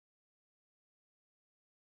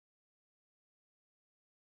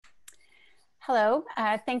Hello,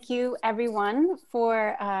 thank you everyone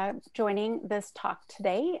for joining this talk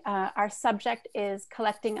today. Our subject is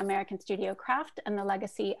Collecting American Studio Craft and the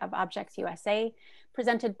Legacy of Objects USA,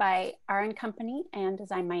 presented by R & Company and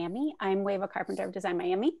Design Miami. I'm Wava Carpenter of Design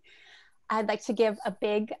Miami. I'd like to give a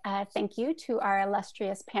big thank you to our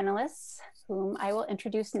illustrious panelists, whom I will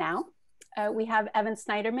introduce now. We have Evan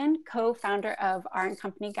Snyderman, co-founder of R &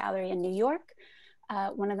 Company Gallery in New York,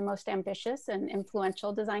 one of the most ambitious and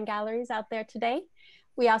influential design galleries out there today.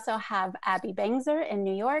 We also have Abby Bangser in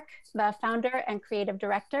New York, the founder and creative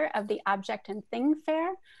director of the Object and Thing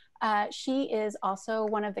Fair. She is also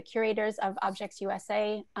one of the curators of Objects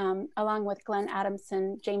USA, along with Glenn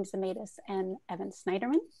Adamson, James Zemetis, and Evan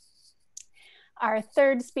Snyderman. Our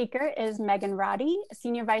third speaker is Meaghan Roddy,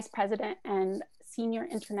 Senior Vice President and Senior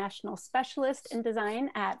International Specialist in Design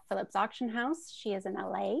at Phillips Auction House. She is in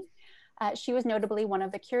LA. She was notably one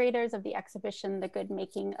of the curators of the exhibition, The Good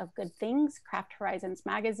Making of Good Things, Craft Horizons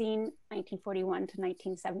Magazine, 1941 to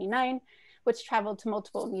 1979, which traveled to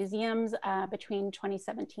multiple museums between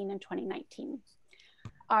 2017 and 2019.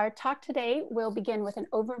 Our talk today will begin with an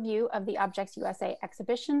overview of the Objects USA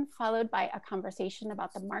exhibition, followed by a conversation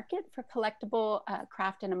about the market for collectible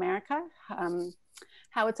craft in America,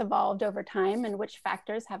 how it's evolved over time and which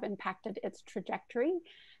factors have impacted its trajectory.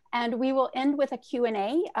 And we will end with a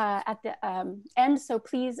Q&A at the end, so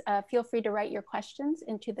please feel free to write your questions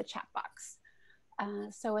into the chat box.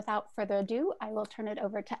 So without further ado, I will turn it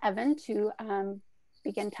over to Evan to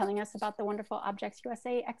begin telling us about the wonderful Objects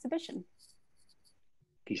USA exhibition.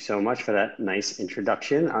 Thank you so much for that nice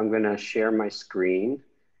introduction. I'm gonna share my screen.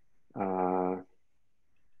 Here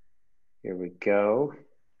we go.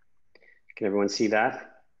 Can everyone see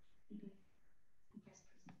that?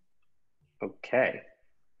 Okay.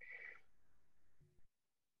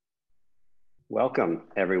 Welcome,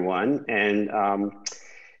 everyone, and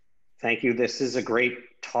thank you. This is a great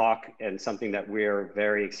talk and something that we're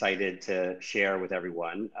very excited to share with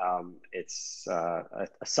everyone. It's a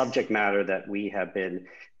subject matter that we have been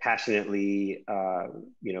passionately,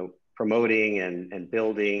 promoting and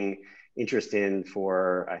building interest in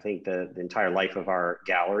for, I think, the entire life of our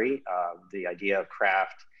gallery. The idea of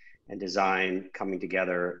craft and design coming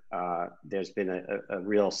together. There's been a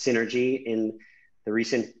real synergy in the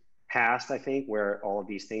recent past, I think, where all of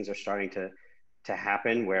these things are starting to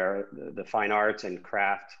happen, where the fine arts and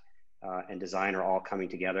craft and design are all coming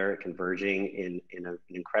together, converging in an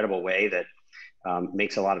incredible way that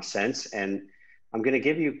makes a lot of sense. And I'm going to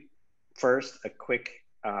give you first a quick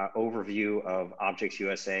overview of Objects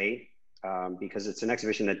USA, because it's an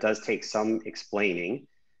exhibition that does take some explaining.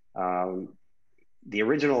 The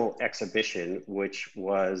original exhibition, which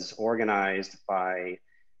was organized by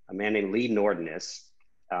a man named Lee Nordness,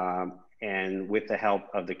 and with the help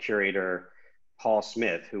of the curator, Paul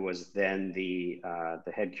Smith, who was then the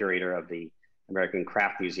head curator of the American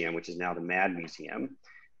Craft Museum, which is now the Mad Museum.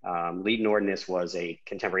 Lee Nordness was a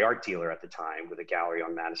contemporary art dealer at the time with a gallery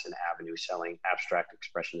on Madison Avenue selling abstract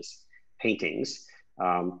expressionist paintings.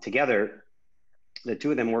 Together, the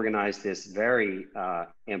two of them organized this very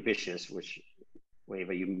ambitious, which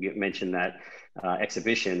Wava, you mentioned that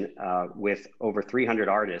exhibition with over 300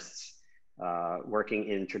 artists working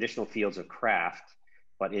in traditional fields of craft,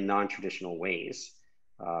 but in non-traditional ways.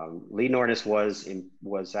 Lee Nordness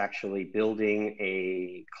was actually building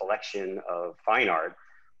a collection of fine art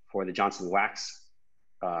for the Johnson Wax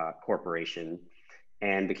Corporation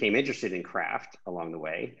and became interested in craft along the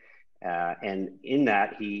way. And in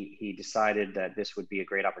that, he decided that this would be a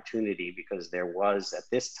great opportunity because there was, at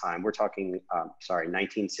this time, we're talking,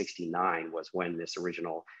 1969 was when this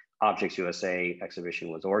original Objects USA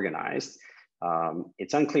exhibition was organized.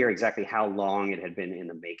 It's unclear exactly how long it had been in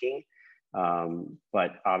the making,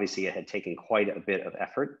 but obviously it had taken quite a bit of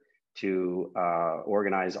effort to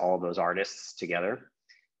organize all those artists together.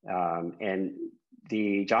 And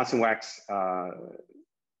the Johnson Wax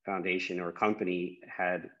Foundation or company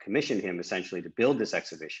had commissioned him essentially to build this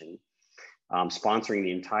exhibition, sponsoring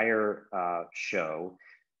the entire show,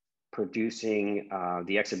 producing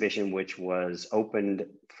the exhibition, which was opened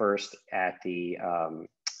first at the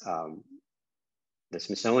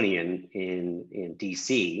Smithsonian in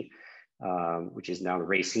DC, which is now the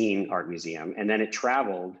Racine Art Museum. And then it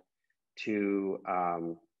traveled to,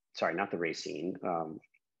 sorry, not the Racine, the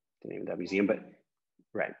name of that museum, but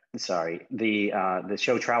right, sorry. The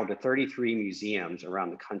show traveled to 33 museums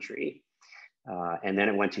around the country. And then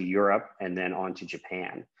it went to Europe and then on to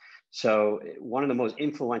Japan. So one of the most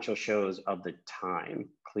influential shows of the time,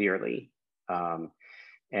 clearly.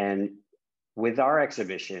 And with our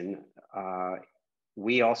exhibition,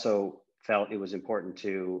 we also felt it was important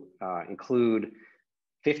to include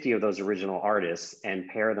 50 of those original artists and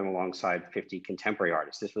pair them alongside 50 contemporary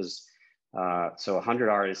artists. This was, so 100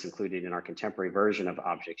 artists included in our contemporary version of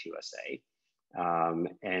Objects USA.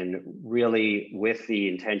 And really with the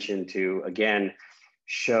intention to, again,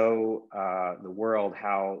 show the world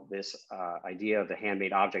how this idea of the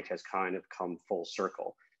handmade object has kind of come full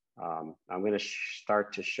circle. I'm going to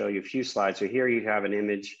start to show you a few slides. So here you have an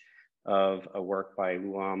image of a work by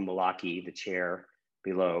Luam Malaki, the chair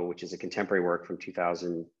below, which is a contemporary work from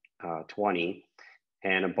 2020.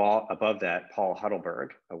 And above that, Paul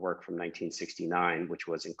Huddleberg, a work from 1969, which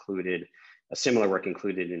was included, a similar work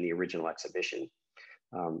included in the original exhibition.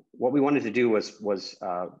 What we wanted to do was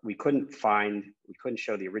we couldn't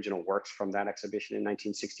show the original works from that exhibition in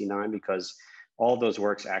 1969 because all those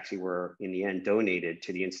works actually were in the end donated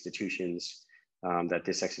to the institutions that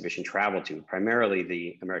this exhibition traveled to, primarily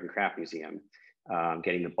the American Craft Museum,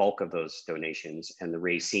 getting the bulk of those donations, and the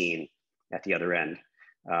Racine at the other end,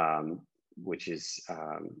 which is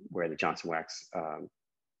where the Johnson Wax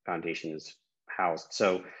Foundation is housed.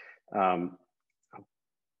 So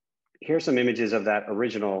here's some images of that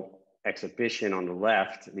original exhibition on the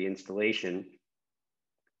left, the installation.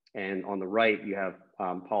 And on the right, you have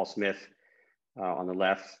Paul Smith on the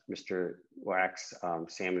left, Mr. Wax,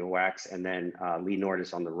 Samuel Wax, and then Lee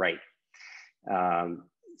Nordis on the right.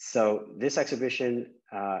 So this exhibition,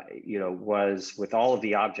 was with all of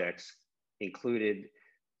the objects included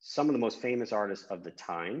some of the most famous artists of the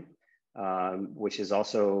time, which is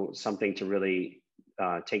also something to really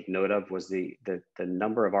take note of, was the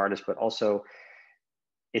number of artists, but also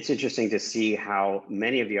it's interesting to see how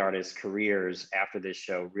many of the artists' careers after this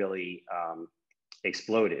show really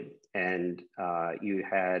exploded. And you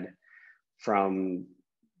had from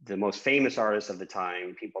the most famous artists of the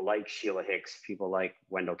time, people like Sheila Hicks, people like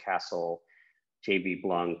Wendell Castle, J.B.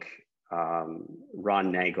 Blunk,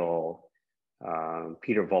 Ron Nagel,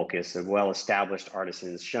 Peter Volkus, and well-established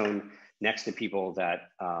artisans shown next to people that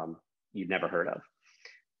you'd never heard of.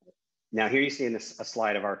 Now here you see a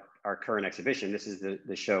slide of our current exhibition. This is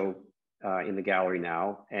the show in the gallery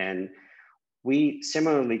now. And we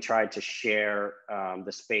similarly tried to share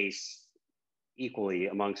the space equally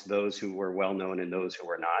amongst those who were well-known and those who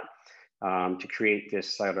were not, to create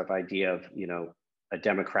this sort of idea of, a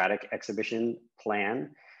democratic exhibition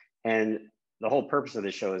plan. And the whole purpose of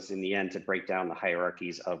the show is in the end to break down the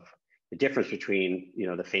hierarchies of the difference between,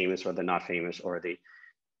 the famous or the not famous, or the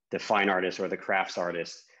fine artist or the crafts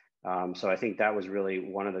artist. So I think that was really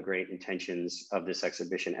one of the great intentions of this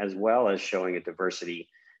exhibition, as well as showing a diversity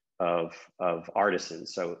of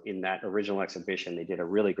artisans. So in that original exhibition, they did a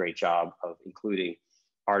really great job of including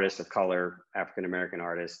artists of color, African-American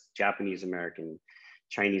artists, Japanese-American,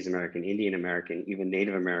 Chinese-American, Indian-American, even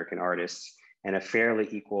Native American artists, and a fairly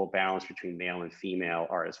equal balance between male and female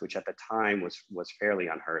artists, which at the time was fairly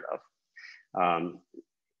unheard of.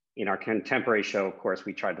 In our contemporary show, of course,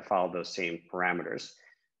 we tried to follow those same parameters.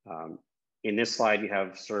 In this slide, you have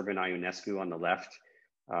Serban Ionescu on the left,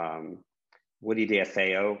 Woody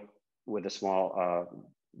Deafeo with a small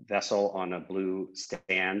vessel on a blue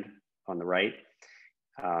stand on the right,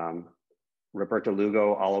 Roberto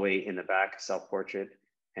Lugo all the way in the back, self-portrait,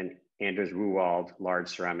 and Anders Ruwald, large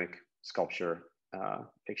ceramic sculpture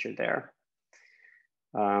pictured there.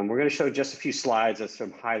 We're going to show just a few slides of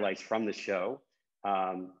some highlights from the show.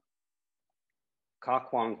 Ka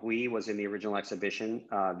Kwang Hui was in the original exhibition.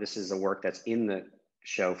 This is a work that's in the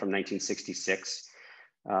show from 1966.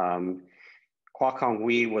 Kwa Kwang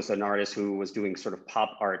Hui was an artist who was doing sort of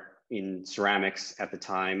pop art in ceramics at the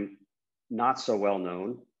time, not so well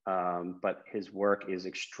known, but his work is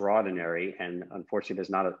extraordinary. And unfortunately, there's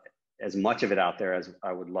not as much of it out there as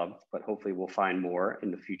I would love, but hopefully we'll find more in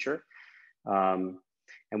the future.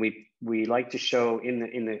 And we like to show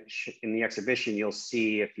in the exhibition, you'll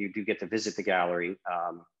see if you do get to visit the gallery,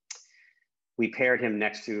 we paired him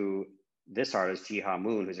next to this artist, Ji Ha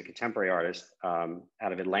Moon, who's a contemporary artist out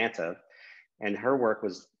of Atlanta. And her work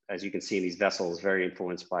was, as you can see in these vessels, very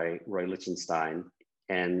influenced by Roy Lichtenstein.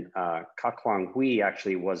 And Ka Kwang Hui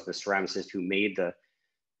actually was the ceramicist who made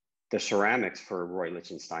the ceramics for Roy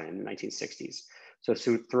Lichtenstein in the 1960s. So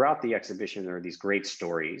throughout the exhibition, there are these great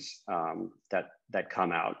stories that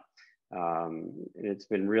come out. And it's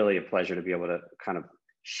been really a pleasure to be able to kind of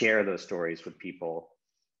share those stories with people.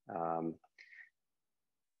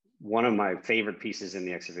 One of my favorite pieces in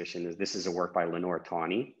the exhibition is a work by Lenore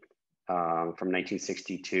Tawney from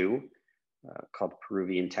 1962 called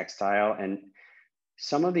Peruvian Textile. And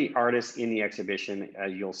some of the artists in the exhibition,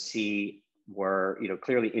 as you'll see, were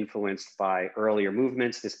clearly influenced by earlier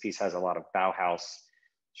movements. This piece has a lot of Bauhaus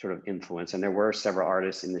sort of influence. And there were several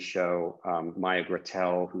artists in the show. Maya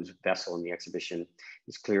Gratel, whose vessel in the exhibition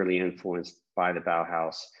is clearly influenced by the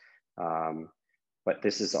Bauhaus. But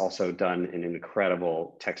this is also done in an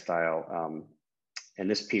incredible textile. And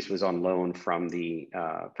this piece was on loan from the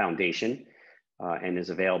foundation and is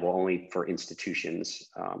available only for institutions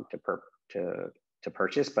to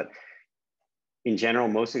purchase. But in general,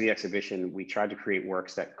 most of the exhibition, we tried to create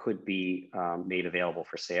works that could be made available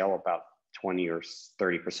for sale. About 20 or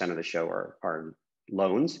 30% of the show are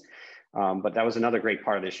loans. But that was another great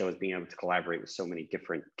part of the show, is being able to collaborate with so many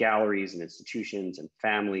different galleries and institutions and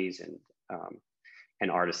families and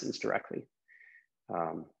artisans directly.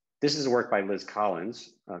 This is a work by Liz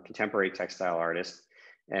Collins, a contemporary textile artist,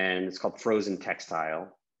 and it's called Frozen Textile.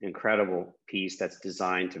 Incredible piece that's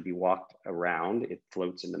designed to be walked around. It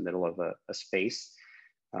floats in the middle of a space,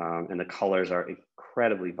 and the colors are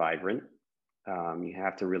incredibly vibrant. You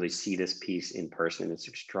have to really see this piece in person. It's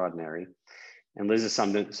extraordinary. And Liz is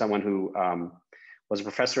someone who was a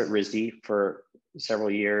professor at RISD for several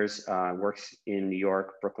years, works in New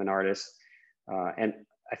York, Brooklyn artist. And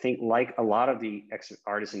I think, like a lot of the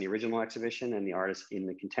artists in the original exhibition and the artists in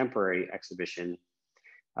the contemporary exhibition,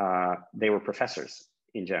 they were professors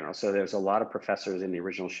in general. So there's a lot of professors in the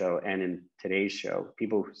original show and in today's show,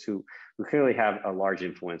 people who clearly have a large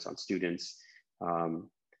influence on students.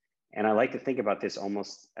 And I like to think about this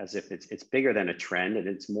almost as if it's bigger than a trend, and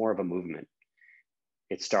it's more of a movement.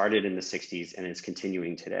 It started in the 60s and it's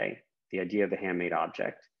continuing today. The idea of the handmade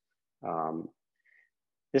object.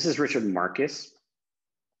 This is Richard Marcus.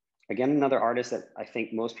 Again, another artist that I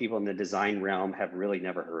think most people in the design realm have really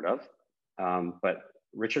never heard of. But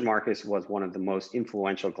Richard Marcus was one of the most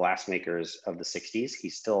influential glassmakers of the 60s.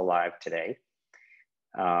 He's still alive today.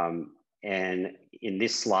 And in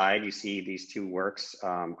this slide, you see these two works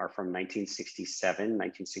are from 1967,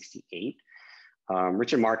 1968.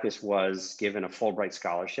 Richard Marcus was given a Fulbright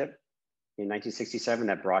scholarship in 1967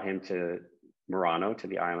 that brought him to Murano, to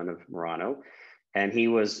the island of Murano. And he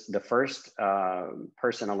was the first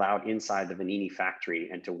person allowed inside the Vanini factory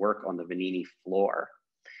and to work on the Vanini floor.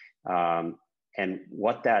 And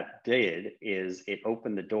what that did is it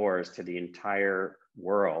opened the doors to the entire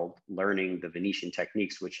world learning the Venetian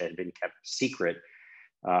techniques, which had been kept secret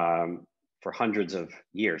for hundreds of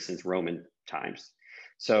years, since Roman times.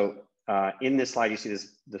 So in this slide, you see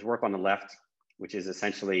this work on the left, which is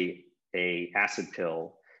essentially a acid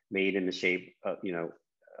pill made in the shape of,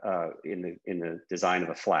 in the design of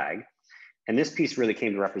a flag. And this piece really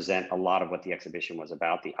came to represent a lot of what the exhibition was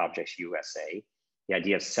about, the Objects USA, the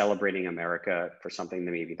idea of celebrating America for something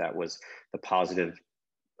that maybe that was the positive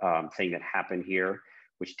thing that happened here,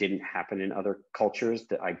 which didn't happen in other cultures.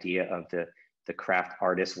 The idea of the craft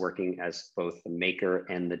artist working as both the maker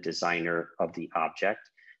and the designer of the object,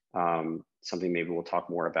 something maybe we'll talk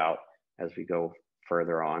more about as we go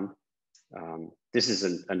further on. This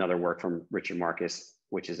is another work from Richard Marcus,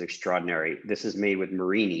 which is extraordinary. This is made with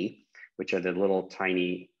Marini, which are the little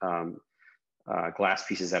tiny glass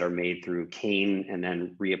pieces that are made through cane and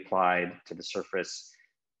then reapplied to the surface.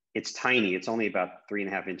 It's tiny, it's only about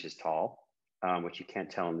 3.5 inches tall, which you can't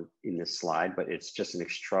tell in this slide, but it's just an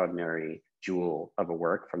extraordinary jewel of a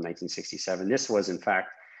work from 1967. This was, in fact,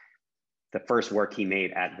 the first work he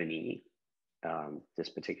made at Vanini, this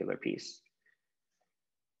particular piece.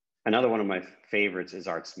 Another one of my favorites is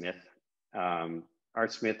Art Smith.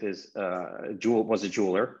 Art Smith was a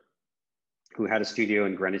jeweler who had a studio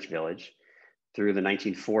in Greenwich Village through the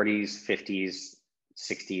 1940s, 50s,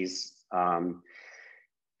 60s.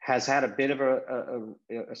 Has had a bit of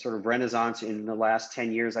a sort of renaissance in the last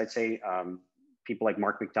 10 years, I'd say. People like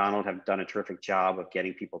Mark McDonald have done a terrific job of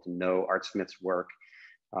getting people to know Art Smith's work.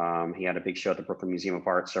 He had a big show at the Brooklyn Museum of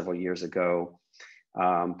Art several years ago.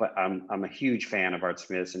 But I'm a huge fan of Art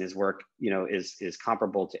Smith's, and his work, is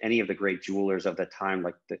comparable to any of the great jewelers of the time.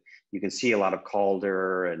 Like you can see a lot of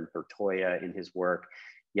Calder and Bertoia in his work,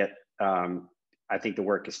 yet I think the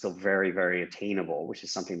work is still very, very attainable, which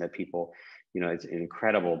is something that people, it's an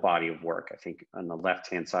incredible body of work. I think on the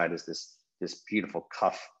left-hand side is this beautiful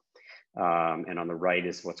cuff, and on the right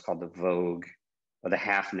is what's called the Vogue, or the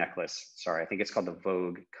half necklace. Sorry, I think it's called the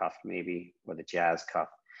Vogue cuff, maybe, or the jazz cuff.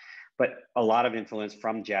 But a lot of influence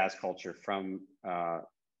from jazz culture, from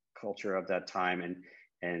culture of that time,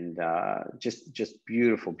 and just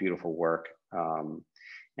beautiful, beautiful work.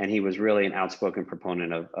 And he was really an outspoken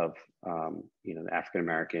proponent of the African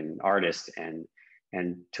American artist, and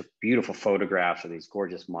took beautiful photographs of these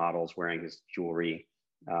gorgeous models wearing his jewelry.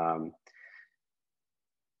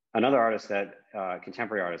 Another artist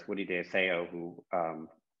contemporary artist, Woody DeFeo, who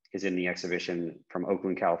is in the exhibition, from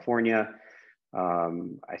Oakland, California.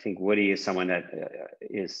 I think Woody is someone that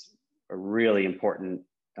is a really important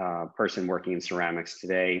person working in ceramics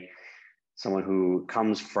today, someone who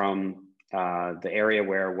comes from the area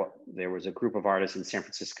where there was a group of artists in San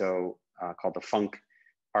Francisco called the Funk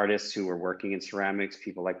Artists who were working in ceramics,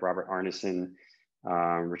 people like Robert Arneson,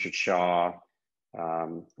 Richard Shaw,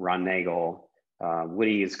 Ron Nagel.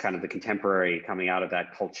 Woody is kind of the contemporary coming out of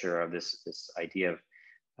that culture of this idea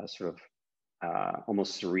of sort of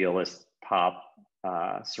almost surrealist pop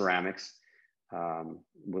ceramics.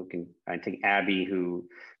 I think Abby, who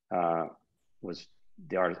was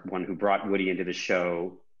the artist, one who brought Woody into the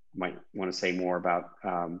show, might want to say more about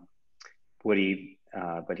Woody,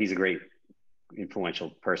 but he's a great influential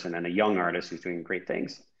person and a young artist who's doing great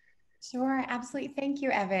things. Sure, absolutely. Thank you,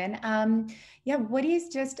 Evan. Yeah, Woody's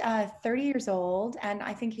just 30 years old, and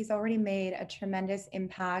I think he's already made a tremendous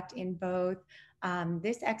impact in both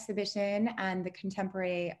this exhibition and the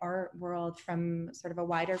contemporary art world from sort of a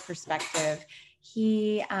wider perspective.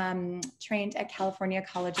 He trained at California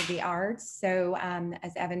College of the Arts. So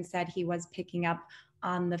as Evan said, he was picking up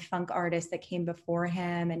on the funk artists that came before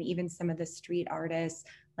him and even some of the street artists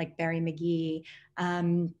like Barry McGee.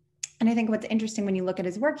 And I think what's interesting when you look at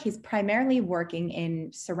his work, he's primarily working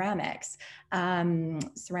in ceramics,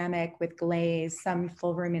 ceramic with glaze, some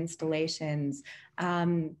full room installations.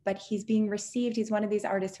 But he's being received, he's one of these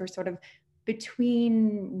artists who are sort of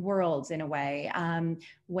between worlds in a way,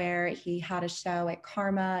 where he had a show at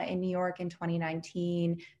Karma in New York in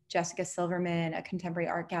 2019. Jessica Silverman, a contemporary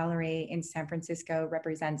art gallery in San Francisco,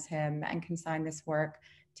 represents him and consigned this work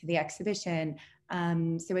to the exhibition.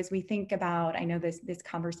 So as we think about, I know this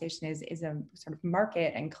conversation is a sort of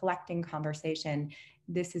market and collecting conversation.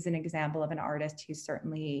 This is an example of an artist who's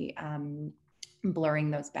certainly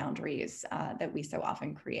blurring those boundaries that we so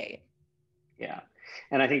often create. Yeah,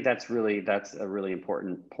 and I think that's a really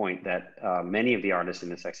important point, that many of the artists in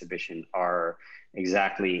this exhibition are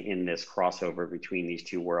exactly in this crossover between these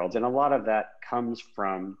two worlds. And a lot of that comes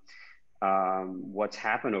from what's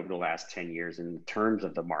happened over the last 10 years in terms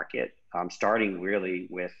of the market, starting really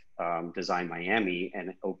with Design Miami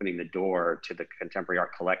and opening the door to the contemporary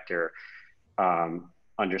art collector,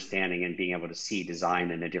 understanding and being able to see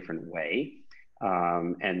design in a different way.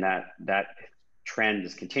 And that trend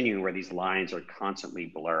is continuing, where these lines are constantly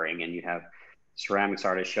blurring, and you have ceramics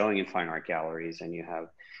artists showing in fine art galleries, and you have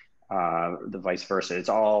the vice versa. It's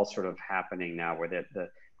all sort of happening now, where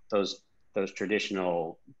those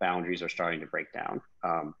traditional boundaries are starting to break down.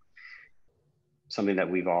 Something that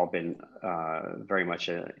we've all been very much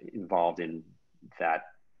involved in that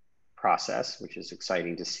process, which is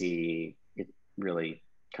exciting to see it really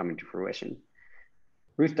coming to fruition.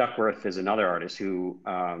 Ruth Duckworth is another artist who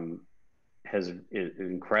has an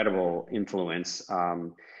incredible influence.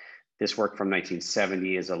 This work from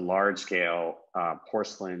 1970 is a large-scale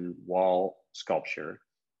porcelain wall sculpture.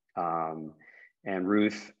 And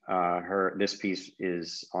Ruth, this piece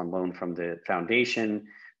is on loan from the foundation.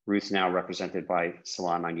 Ruth's now represented by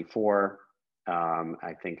Salon 94.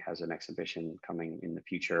 I think has an exhibition coming in the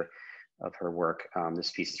future of her work. This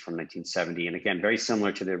piece is from 1970. And again, very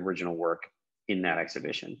similar to the original work in that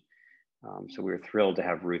exhibition. So we were thrilled to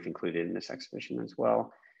have Ruth included in this exhibition as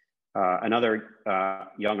well. Another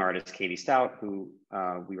young artist, Katie Stout, who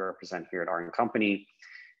we represent here at Art & Company.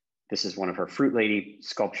 This is one of her Fruit Lady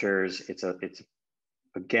sculptures. It's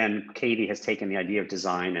again, Katie has taken the idea of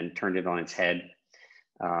design and turned it on its head,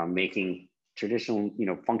 making traditional,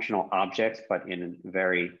 functional objects, but in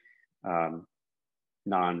very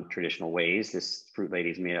non-traditional ways. This Fruit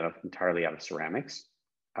Lady is made entirely out of ceramics,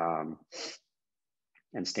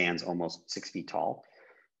 and stands almost 6 feet tall.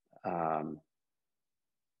 And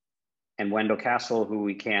Wendell Castle, who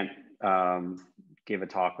we can't give a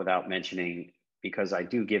talk without mentioning, because I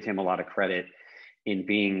do give him a lot of credit in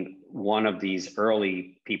being one of these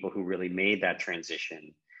early people who really made that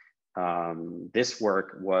transition. This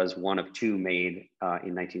work was one of 2 made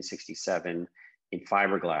in 1967 in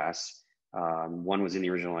fiberglass. One was in the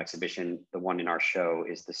original exhibition. The one in our show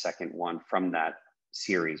is the second one from that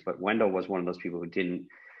series. But Wendell was one of those people who didn't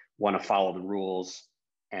want to follow the rules,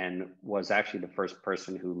 and was actually the first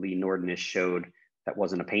person who Lee Nordness showed that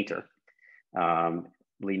wasn't a painter.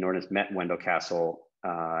 Lee Nordness met Wendell Castle,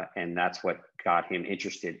 and that's what got him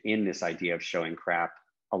interested in this idea of showing craft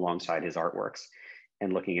alongside his artworks,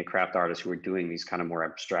 and looking at craft artists who were doing these kind of more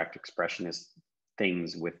abstract expressionist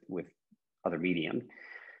things with other medium.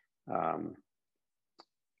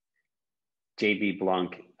 J.B.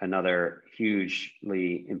 Blunk, another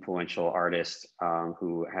hugely influential artist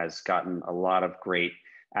who has gotten a lot of great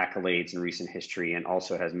accolades in recent history, and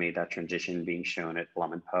also has made that transition, being shown at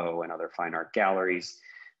Blum and Poe and other fine art galleries.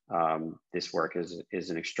 This work is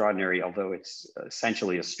an extraordinary, although it's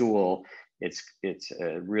essentially a stool, it's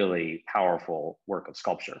a really powerful work of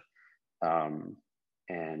sculpture.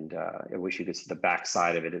 And I wish you could see the back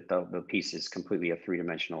side of it. The piece is completely a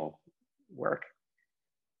three-dimensional work.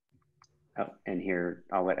 Oh, and here,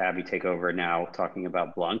 I'll let Abby take over now, talking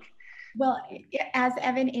about Blanc. Well, as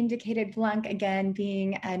Evan indicated, Blanc, again,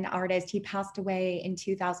 being an artist, he passed away in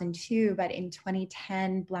 2002, but in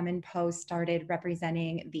 2010, Blemen Poe started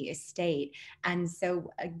representing the estate. And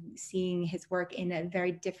so seeing his work in a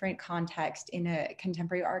very different context in a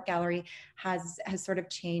contemporary art gallery has sort of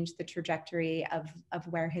changed the trajectory of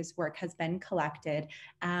where his work has been collected.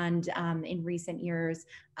 And in recent years,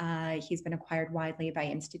 he's been acquired widely by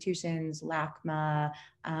institutions, LACMA,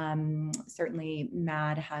 certainly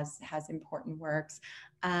MAD has important works.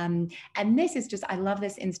 And this is just, I love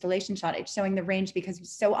this installation shot. It's showing the range because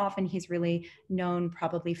so often he's really known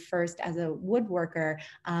probably first as a woodworker,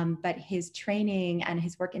 but his training and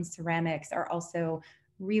his work in ceramics are also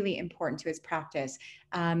really important to his practice.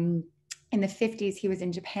 In the 50s, he was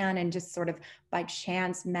in Japan and just sort of by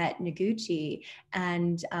chance met Noguchi.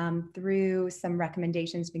 And through some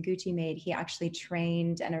recommendations Noguchi made, he actually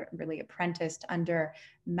trained and really apprenticed under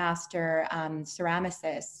master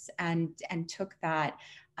ceramicists and took that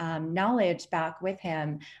knowledge back with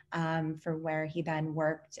him for where he then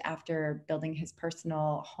worked after building his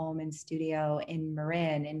personal home and studio in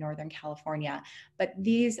Marin in Northern California. But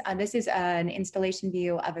this is an installation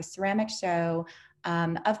view of a ceramic show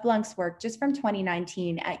of Blanc's work just from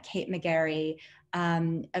 2019 at Kate McGarry,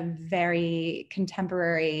 a very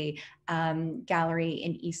contemporary gallery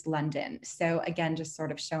in East London. So again, just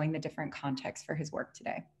sort of showing the different context for his work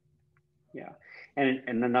today. Yeah, and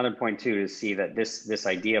another point too is see that this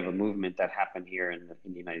idea of a movement that happened here in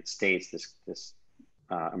the United States, this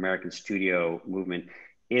American studio movement,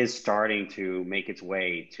 is starting to make its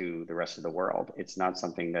way to the rest of the world. It's not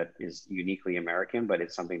something that is uniquely American, but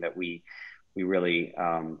it's something that we really,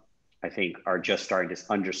 I think, are just starting to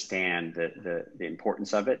understand the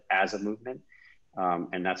importance of it as a movement.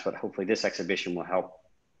 And that's what hopefully this exhibition will help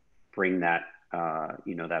bring that,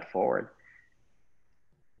 that forward.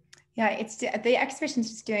 Yeah, the exhibition's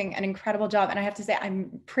just doing an incredible job. And I have to say,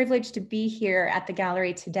 I'm privileged to be here at the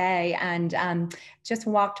gallery today and just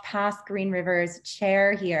walked past Green River's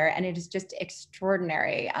chair here. And it is just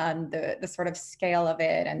extraordinary, the sort of scale of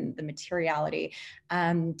it and the materiality.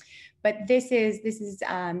 But this is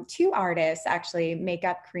two artists actually make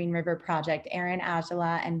up Green River Project, Aaron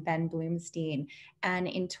Agela and Ben Bloomstein. And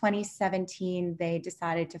in 2017, they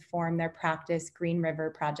decided to form their practice, Green River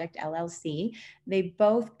Project LLC. They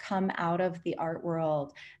both come out of the art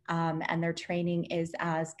world and their training is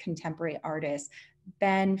as contemporary artists.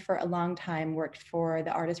 Ben, for a long time, worked for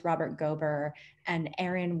the artist Robert Gober, and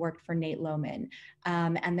Aaron worked for Nate Lohman.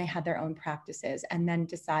 And they had their own practices and then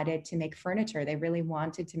decided to make furniture. They really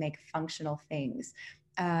wanted to make functional things.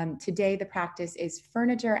 Today, the practice is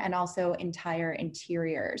furniture and also entire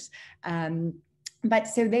interiors. But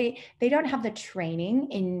so they don't have the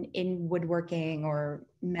training in woodworking or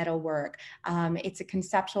metalwork. It's a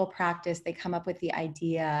conceptual practice. They come up with the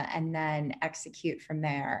idea and then execute from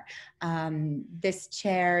there. This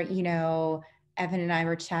chair, Evan and I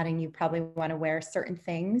were chatting, you probably want to wear certain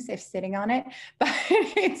things if sitting on it, but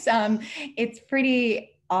it's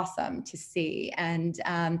pretty awesome to see. And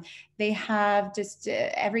they have just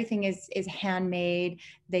everything is handmade.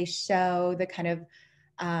 They show the kind of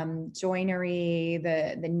joinery,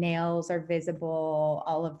 the nails are visible,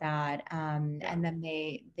 all of that. And then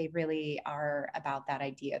they really are about that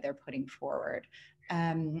idea they're putting forward.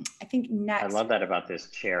 I think next. I love that about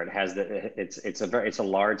this chair. It has it's a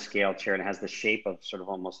large scale chair and it has the shape of sort of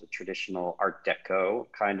almost a traditional Art Deco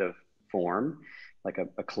kind of form, like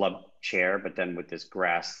a club chair, but then with this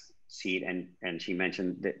grass seat. And she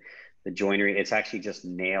mentioned that the joinery, it's actually just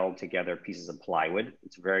nailed together pieces of plywood.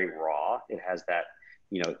 It's very raw. It has that,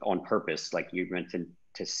 on purpose, like you meant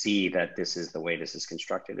to see that this is the way this is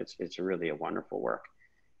constructed. It's really a wonderful work.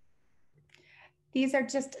 These are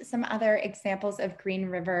just some other examples of Green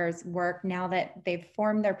River's work now that they've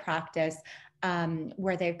formed their practice,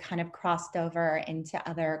 where they've kind of crossed over into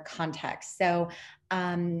other contexts. So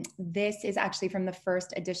this is actually from the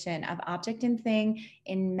first edition of Object and Thing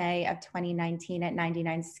in May of 2019 at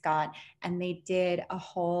 99 Scott, and they did a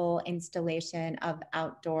whole installation of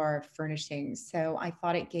outdoor furnishings. So I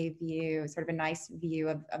thought it gave you sort of a nice view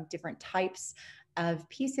of different types of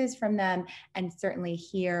pieces from them, and certainly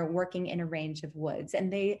here working in a range of woods.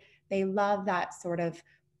 And they love that sort of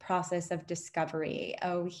process of discovery.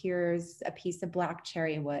 Oh, here's a piece of black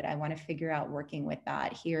cherry wood. I want to figure out working with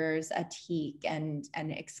that. Here's a teak, and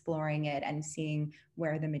exploring it and seeing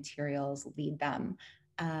where the materials lead them.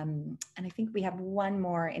 And I think we have one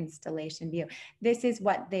more installation view. This is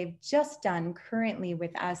what they've just done currently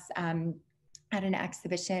with us at an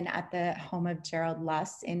exhibition at the home of Gerald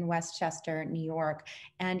Luss in Westchester, New York.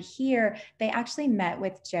 And here they actually met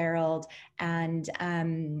with Gerald, and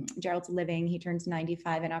Gerald's living, he turns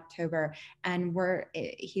 95 in October, and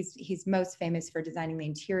he's most famous for designing the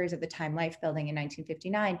interiors of the Time Life building in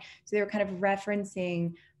 1959. So they were kind of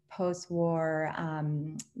referencing post-war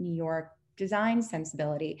New York design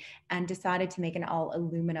sensibility and decided to make an all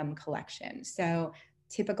aluminum collection. So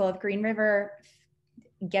typical of Green River,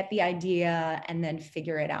 get the idea and then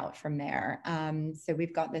figure it out from there. So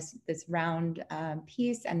we've got this round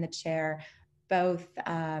piece and the chair. Both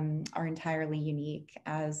are entirely unique,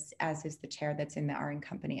 as is the chair that's in the Art and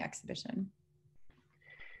Company exhibition.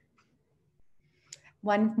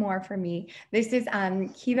 One more for me. This is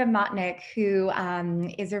Kiva Motnik, who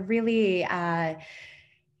is a really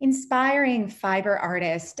inspiring fiber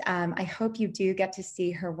artist. I hope you do get to see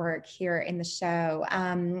her work here in the show.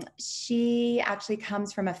 She actually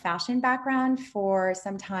comes from a fashion background. For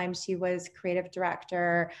some time, she was creative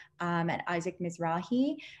director at Isaac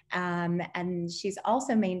Mizrahi. And she's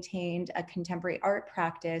also maintained a contemporary art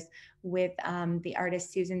practice with the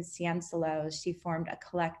artist Susan Ciancelo. She formed a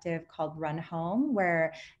collective called Run Home,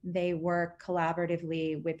 where they work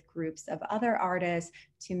collaboratively with groups of other artists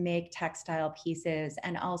to make textile pieces,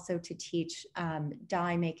 and also to teach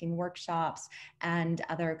dye making workshops and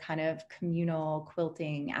other kind of communal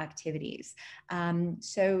quilting activities.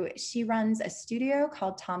 So she runs a studio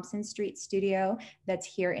called Thompson Street Studio that's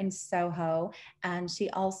here in Soho, and she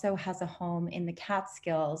also has a home in the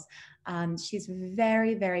Catskills. She's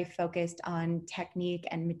very, very focused on technique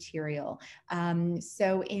and material.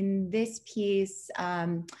 So in this piece,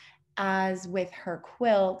 as with her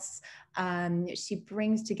quilts, she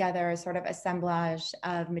brings together a sort of assemblage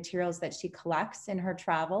of materials that she collects in her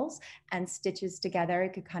travels and stitches together. You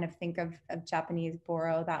could kind of think of Japanese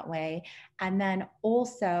boro that way. And then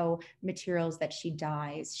also materials that she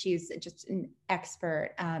dyes. She's just an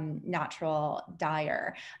expert natural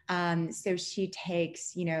dyer. So she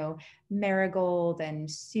takes, marigold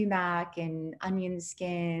and sumac and onion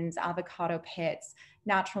skins, avocado pits,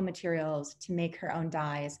 natural materials to make her own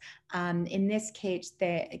dyes. In this case,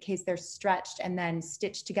 they're stretched and then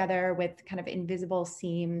stitched together with kind of invisible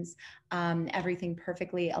seams, everything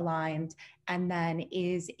perfectly aligned, and then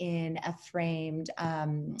is in a framed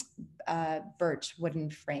birch wooden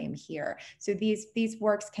frame here. So these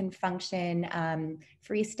works can function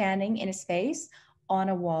freestanding in a space, on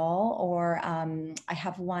a wall, or I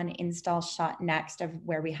have one install shot next of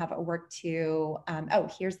where we have a work to, oh,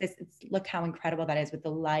 here's this, look how incredible that is with the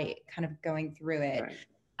light kind of going through it. Right.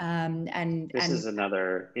 And this is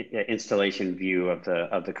another installation view of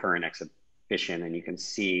the current exhibition, and you can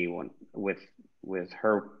see with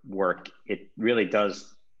her work, it really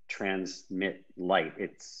does transmit light.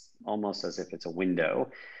 It's almost as if it's a window,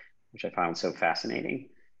 which I found so fascinating.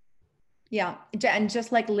 Yeah, and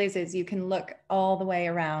just like Liz's, you can look all the way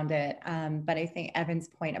around it. But I think Evan's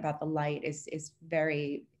point about the light is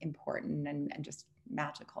very important and just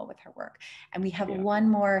magical with her work. And we have one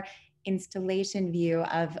more installation view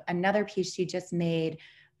of another piece she just made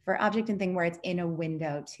for Object and Thing, where it's in a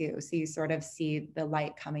window too. So you sort of see the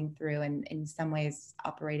light coming through, and in some ways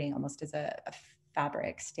operating almost as a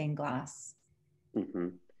fabric stained glass. Mm-hmm.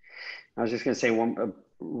 I was just going to say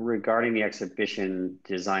regarding the exhibition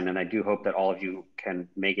design, and I do hope that all of you can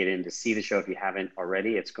make it in to see the show if you haven't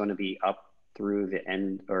already. It's going to be up through the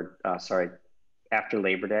end, or after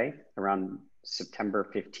Labor Day, around September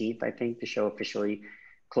 15th, I think the show officially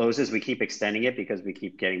closes. We keep extending it because we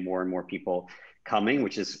keep getting more and more people coming,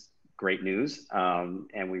 which is great news.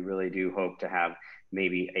 And we really do hope to have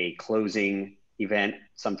maybe a closing event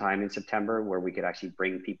sometime in September where we could actually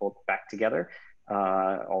bring people back together.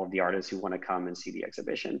 All of the artists who want to come and see the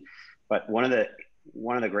exhibition. But one of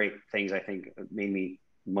the great things I think made me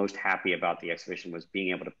most happy about the exhibition was being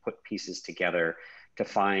able to put pieces together to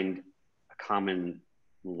find a common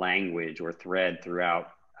language or thread throughout,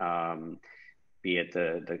 be it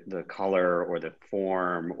the color or the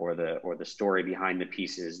form or the story behind the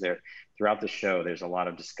pieces. Throughout the show, there's a lot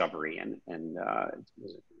of discovery, and it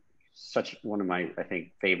was such one of my, I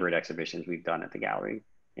think, favorite exhibitions we've done at the gallery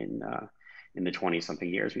in the 20-something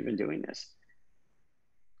years we've been doing this.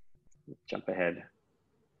 Jump ahead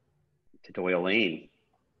to Doyle Lane.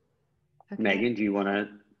 Okay. Meaghan, do you want to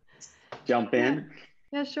jump in?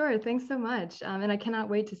 Yeah, sure. Thanks so much. And I cannot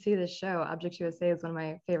wait to see this show. Objects USA is one of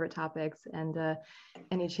my favorite topics, and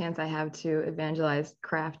any chance I have to evangelize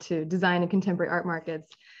craft to design and contemporary art markets,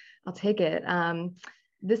 I'll take it.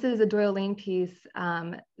 This is a Doyle Lane piece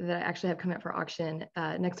that I actually have coming up for auction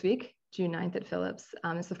next week, June 9th at Phillips.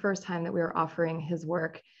 It's the first time that we are offering his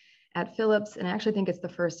work at Phillips, and I actually think it's the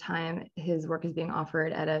first time his work is being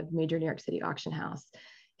offered at a major New York City auction house.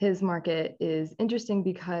 His market is interesting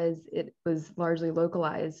because it was largely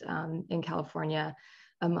localized in California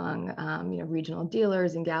among regional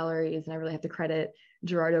dealers and galleries. And I really have to credit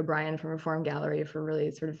Gerard O'Brien from Reform Gallery for really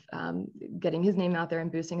sort of getting his name out there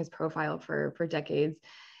and boosting his profile for decades.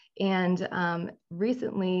 And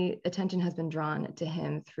recently, attention has been drawn to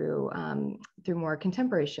him through more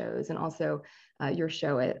contemporary shows, and also your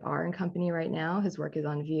show at R and Company right now. His work is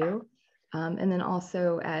on view. And then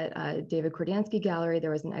also at David Kordansky Gallery,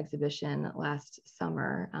 there was an exhibition last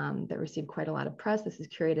summer that received quite a lot of press. This is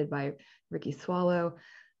curated by Ricky Swallow.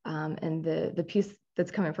 And the piece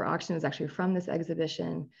that's coming for auction is actually from this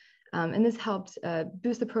exhibition. And this helped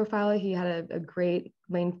boost the profile. He had a great,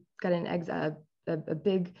 Lane got a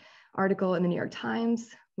big article in the New York Times,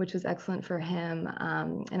 which was excellent for him.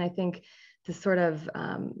 And I think this sort of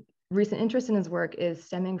recent interest in his work is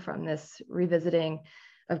stemming from this revisiting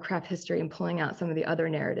of craft history and pulling out some of the other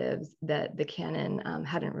narratives that the canon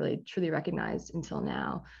hadn't really truly recognized until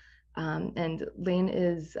now. And Lane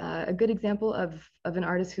is a good example of an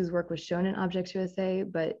artist whose work was shown in Objects USA,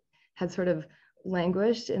 but had sort of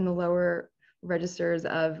languished in the lower registers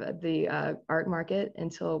of the art market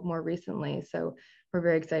until more recently. So we're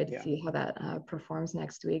very excited to see how that performs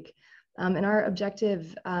next week. And our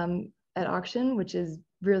objective at auction, which is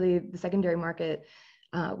really the secondary market,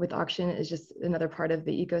 with auction is just another part of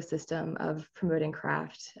the ecosystem of promoting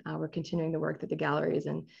craft. We're continuing the work that the galleries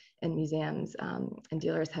and museums and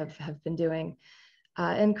dealers have been doing.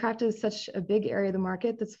 And craft is such a big area of the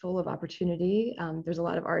market that's full of opportunity. There's a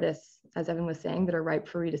lot of artists, as Evan was saying, that are ripe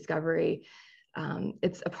for rediscovery.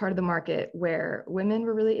 It's a part of the market where women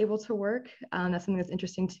were really able to work. That's something that's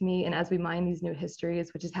interesting to me. And as we mine these new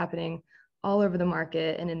histories, which is happening all over the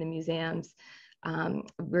market and in the museums,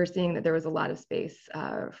 we're seeing that there was a lot of space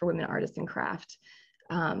for women artists in craft.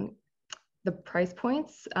 The price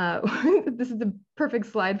points, this is the perfect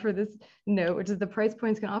slide for this note, which is the price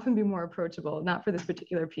points can often be more approachable, not for this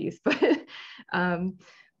particular piece, but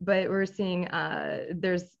we're seeing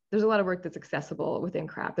there's a lot of work that's accessible within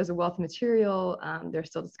craft. There's a wealth of material. There's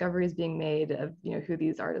still discoveries being made of who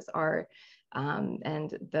these artists are.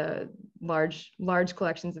 And the large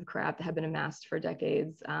collections of craft that have been amassed for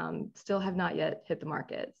decades still have not yet hit the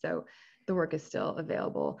market. So the work is still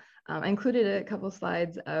available. I included a couple of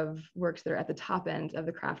slides of works that are at the top end of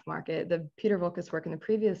the craft market. The Peter Volkus work in the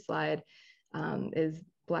previous slide is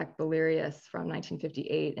Black Valerius from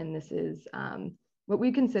 1958. And this is what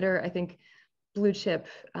we consider, I think, blue chip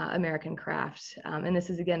American craft. And this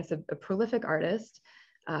is, again, it's a prolific artist.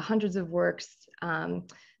 Hundreds of works.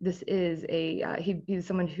 This is he's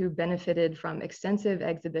someone who benefited from extensive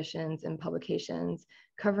exhibitions and publications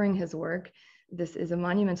covering his work. This is a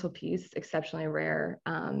monumental piece, exceptionally rare,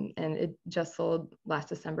 and it just sold last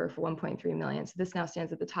December for 1.3 million. So this now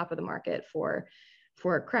stands at the top of the market for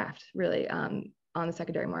craft, really, on the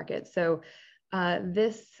secondary market. So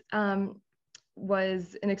this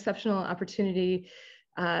was an exceptional opportunity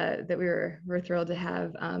that we're thrilled to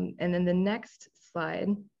have. And then the next slide,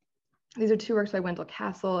 these are two works by Wendell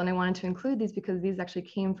Castle, and I wanted to include these because these actually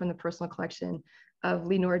came from the personal collection of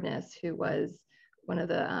Lee Nordness, who was one of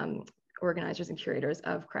the organizers and curators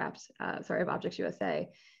of of Objects USA.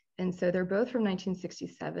 And so they're both from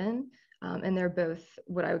 1967, and they're both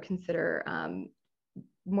what I would consider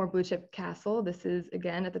more blue chip Castle. This is,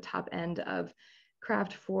 again, at the top end of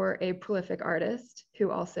craft for a prolific artist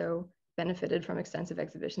who also benefited from extensive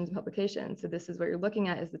exhibitions and publications. So this is what you're looking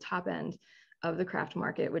at, is the top end of the craft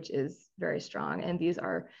market, which is very strong. And this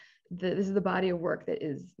is the body of work that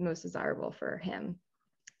is most desirable for him.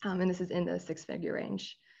 And this is in the six-figure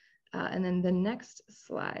range. And then the next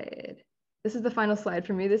slide, this is the final slide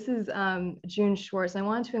for me. This is June Schwartz. And I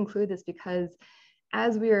wanted to include this because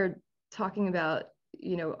as we are talking about,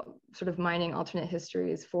 sort of mining alternate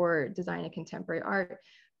histories for design and contemporary art,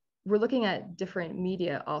 we're looking at different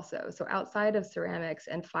media also. So outside of ceramics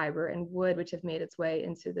and fiber and wood, which have made its way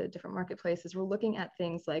into the different marketplaces, we're looking at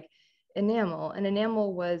things like enamel. And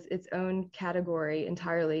enamel was its own category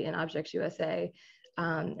entirely in Objects USA.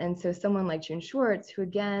 And so someone like June Schwartz, who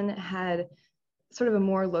again had sort of a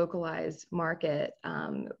more localized market,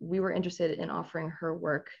 we were interested in offering her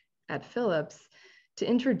work at Phillips to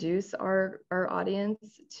introduce our audience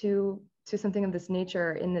to something of this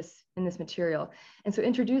nature in this material. And so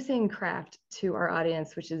introducing craft to our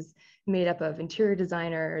audience, which is made up of interior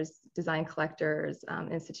designers, design collectors,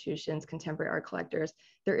 institutions, contemporary art collectors,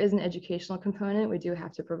 there is an educational component. We do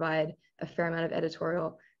have to provide a fair amount of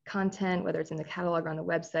editorial content, whether it's in the catalog or on the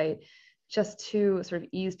website, just to sort of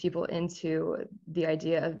ease people into the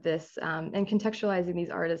idea of this and contextualizing these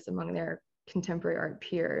artists among their contemporary art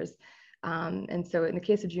peers. And so in the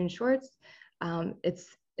case of June Shorts,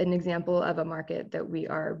 it's an example of a market that we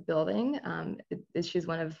are building. She's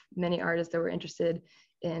one of many artists that were interested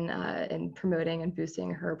in promoting and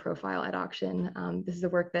boosting her profile at auction. This is a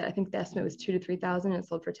work that I think the estimate was $2,000 to $3,000 and it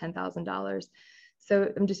sold for $10,000.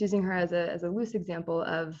 So I'm just using her as a loose example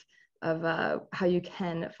of how you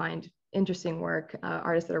can find interesting work,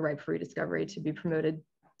 artists that are ripe for rediscovery, to be promoted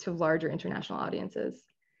to larger international audiences.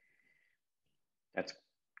 That's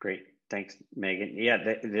great. Thanks, Meaghan.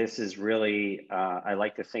 Yeah, this is really, I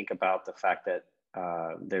like to think about the fact that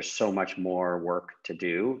there's so much more work to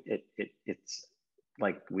do. It's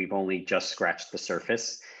like we've only just scratched the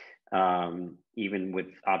surface. Even with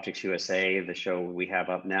Objects USA, the show we have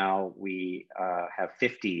up now, we have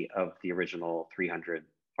 50 of the original 300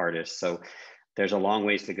 artists. So there's a long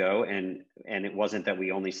ways to go. And it wasn't that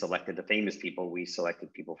we only selected the famous people, we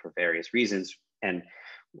selected people for various reasons. And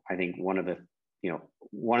I think one of the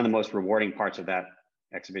most rewarding parts of that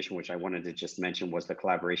exhibition, which I wanted to just mention, was the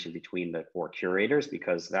collaboration between the 4 curators,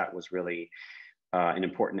 because that was really an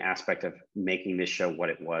important aspect of making this show what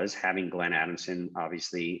it was. Having Glenn Adamson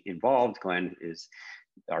obviously involved. Glenn is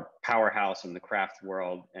our powerhouse in the craft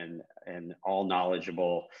world and all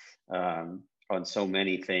knowledgeable on so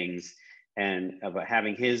many things. And but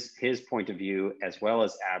having his point of view, as well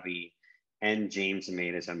as Abby and James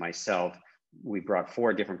Amenas and myself, we brought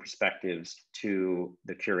 4 different perspectives to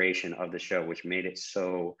the curation of the show, which made it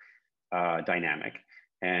so dynamic.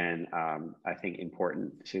 And I think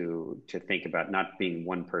important to think about not being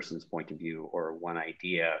one person's point of view or one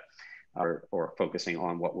idea, or focusing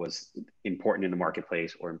on what was important in the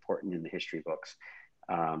marketplace or important in the history books.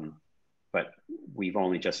 But we've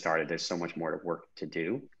only just started. There's so much more work to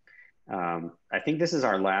do. I think this is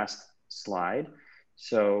our last slide.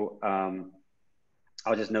 So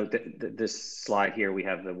I'll just note that this slide here, we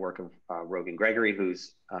have the work of Rogan Gregory,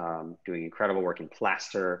 who's doing incredible work in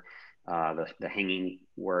plaster, the hanging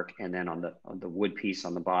work, and then on the wood piece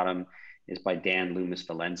on the bottom is by Dan Loomis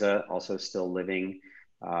Valenza, also still living.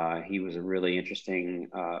 He was a really interesting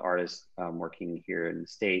artist working here in the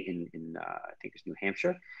state in I think it's New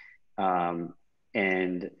Hampshire,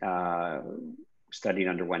 and studied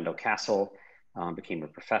under Wendell Castle, became a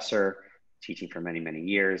professor, teaching for many, many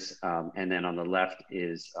years. And then on the left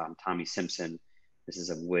is Tommy Simpson. This is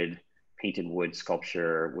a painted wood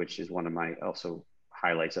sculpture, which is one of my also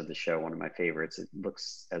highlights of the show, one of my favorites. It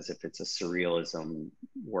looks as if it's a surrealism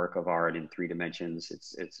work of art in 3 dimensions.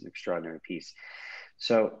 It's an extraordinary piece.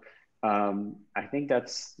 So I think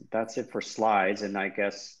that's it for slides. And I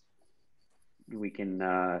guess we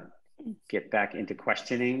can get back into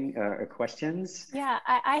questions. Yeah,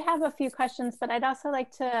 I have a few questions, but I'd also like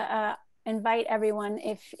to invite everyone,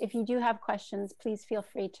 if you do have questions, please feel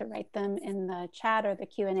free to write them in the chat or the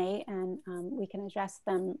Q&A, and we can address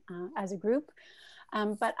them as a group.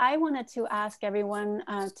 But I wanted to ask everyone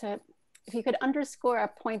if you could underscore a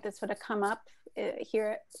point that's sort of come up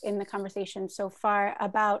here in the conversation so far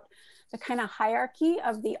about the kind of hierarchy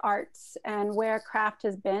of the arts and where craft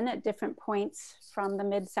has been at different points from the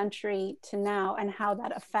mid-century to now, and how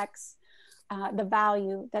that affects the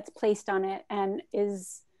value that's placed on it. And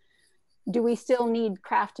do we still need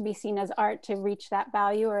craft to be seen as art to reach that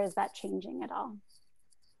value, or is that changing at all?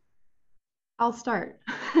 I'll start.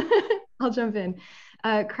 I'll jump in.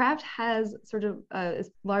 Craft has sort of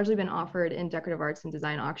largely been offered in decorative arts and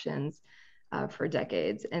design auctions for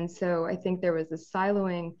decades. And so I think there was this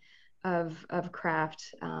siloing of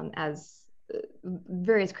craft as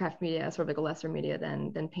various craft media, sort of like a lesser media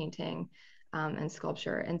than painting and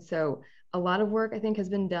sculpture. And so a lot of work, I think, has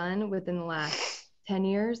been done within the last 10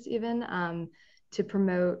 years even to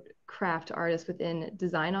promote craft artists within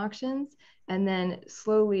design auctions. And then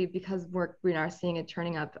slowly, because we are seeing it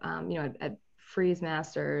turning up, at Frieze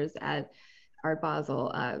Masters, at Art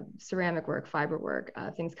Basel, ceramic work, fiber work,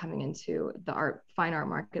 things coming into the fine art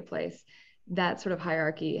marketplace, that sort of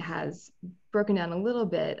hierarchy has broken down a little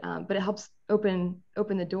bit, but it helps open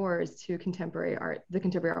the doors to contemporary art, the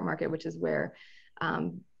contemporary art market, which is where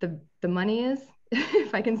the money is,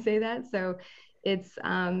 if I can say that. So it's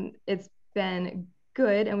been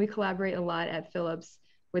good, and we collaborate a lot at Phillips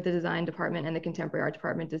with the design department and the contemporary art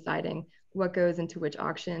department deciding what goes into which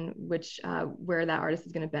auction, where that artist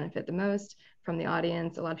is going to benefit the most from the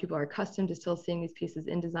audience. A lot of people are accustomed to still seeing these pieces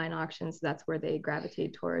in design auctions, so that's where they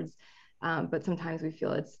gravitate towards. But sometimes we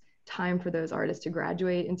feel it's time for those artists to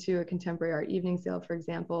graduate into a contemporary art evening sale, for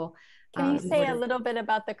example. Can you say a little bit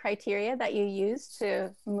about the criteria that you use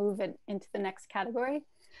to move it into the next category?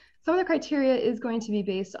 Some of the criteria is going to be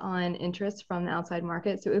based on interest from the outside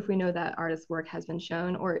market. So if we know that artist's work has been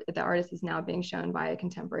shown, or if the artist is now being shown by a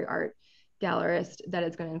contemporary art gallerist, that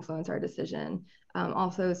is going to influence our decision.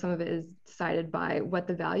 Also, some of it is decided by what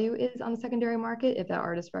the value is on the secondary market. If that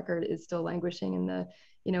artist record is still languishing in the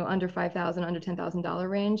under $5,000, under $10,000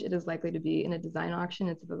 range, it is likely to be in a design auction.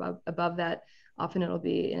 It's above that. Often it'll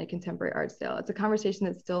be in a contemporary art sale. It's a conversation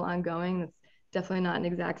that's still ongoing. That's definitely not an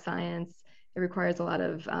exact science. It requires a lot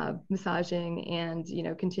of massaging and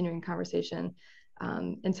continuing conversation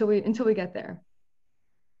until we get there.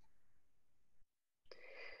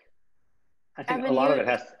 I think a lot of it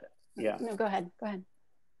has. Yeah. No, go ahead. Go ahead.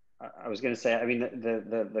 I was going to say, I mean,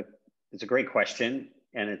 it's a great question,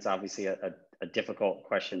 and it's obviously a difficult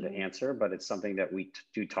question to answer, but it's something that we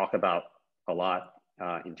do talk about a lot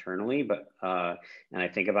internally. But and I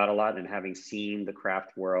think about a lot, and having seen the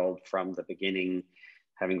craft world from the beginning,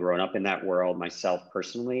 having grown up in that world myself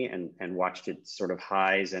personally, and watched its sort of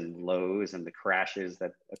highs and lows and the crashes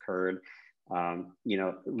that occurred.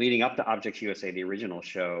 Leading up to Objects USA, the original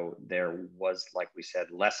show, there was, like we said,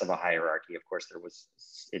 less of a hierarchy. Of course,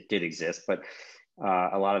 it did exist, but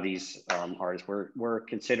a lot of these artists were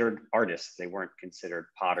considered artists. They weren't considered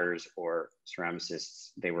potters or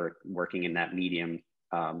ceramicists. They were working in that medium.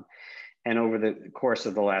 And over the course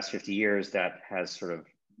of the last 50 years, that has sort of,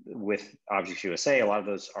 with Objects USA, a lot of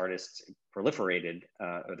those artists proliferated,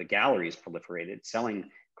 or the galleries proliferated, selling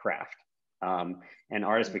craft. And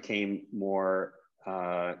artists became more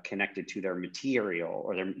connected to their material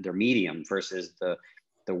or their medium versus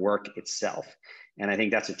the work itself. And I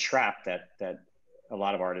think that's a trap that a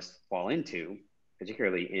lot of artists fall into,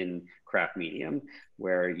 particularly in craft medium,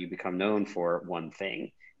 where you become known for one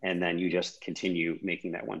thing and then you just continue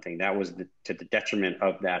making that one thing. That was to the detriment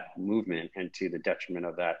of that movement and to the detriment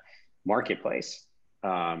of that marketplace.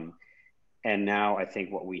 And now I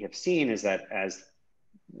think what we have seen is that, as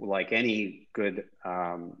like any good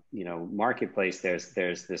marketplace, there's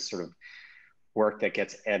this sort of work that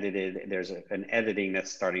gets edited. There's an editing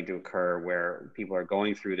that's starting to occur where people are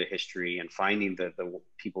going through the history and finding the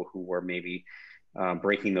people who were maybe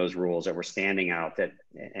breaking those rules, that were standing out,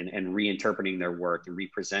 and reinterpreting their work and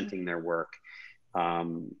representing their work.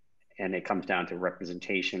 And it comes down to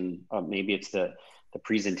representation. Maybe it's the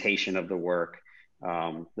presentation of the work,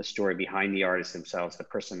 the story behind the artists themselves, the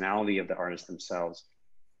personality of the artists themselves.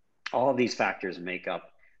 All of these factors make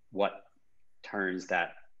up what turns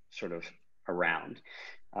that sort of around.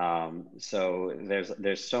 So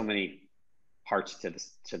there's so many parts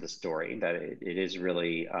to the story that it is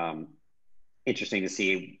really interesting to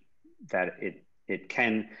see that it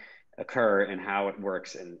can occur and how it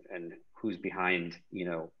works and who's behind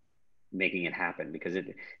making it happen, because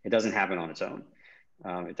it doesn't happen on its own.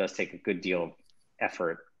 It does take a good deal of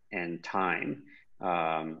effort and time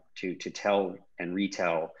to tell and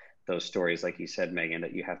retell those stories, like you said, Meaghan,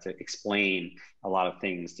 that you have to explain a lot of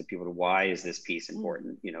things to people. Why is this piece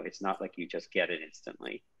important? It's not like you just get it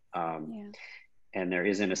instantly. And there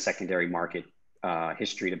isn't a secondary market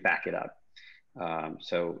history to back it up.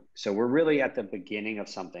 So we're really at the beginning of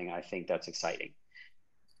something, I think, that's exciting.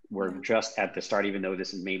 We're just at the start, even though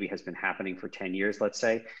this maybe has been happening for 10 years, let's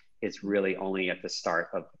say. It's really only at the start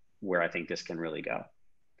of where I think this can really go.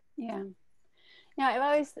 Yeah. Yeah, I've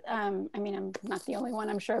always, I mean, I'm not the only one,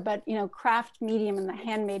 I'm sure, but, craft medium and the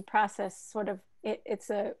handmade process sort of, it's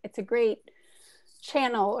a great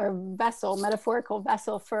channel or vessel, metaphorical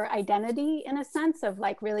vessel for identity, in a sense of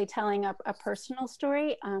like really telling a personal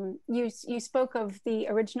story. You spoke of the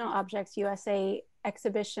original Objects USA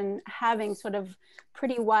exhibition having sort of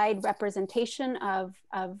pretty wide representation of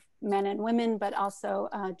men and women, but also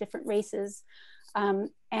different races, and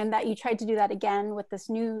that you tried to do that again with this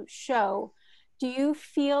new show. Do you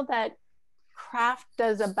feel that craft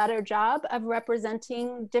does a better job of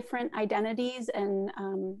representing different identities and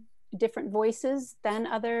different voices than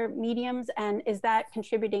other mediums? And is that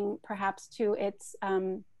contributing perhaps to its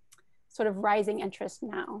sort of rising interest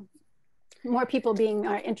now? More people being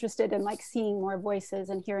interested in like seeing more voices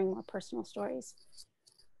and hearing more personal stories.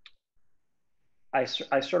 I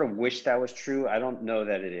sort of wish that was true. I don't know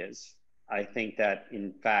that it is. I think that,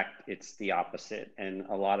 in fact, it's the opposite. And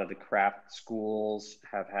a lot of the craft schools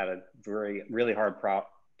have had a really hard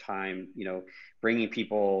time, bringing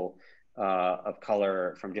people of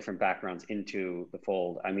color from different backgrounds into the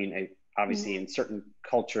fold. I mean, obviously in certain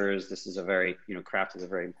cultures, this is a very, craft is a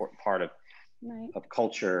very important part of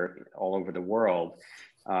culture all over the world.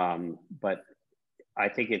 But I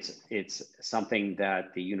think it's something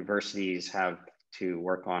that the universities have to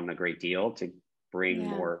work on a great deal to bring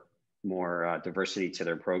more diversity to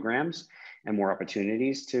their programs and more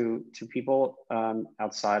opportunities to people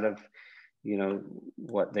outside of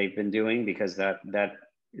what they've been doing, because that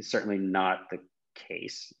is certainly not the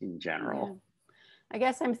case in general. Yeah. I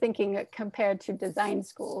guess I'm thinking compared to design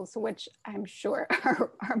schools, which I'm sure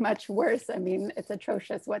are much worse. I mean, it's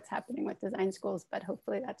atrocious what's happening with design schools, but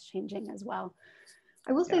hopefully that's changing as well.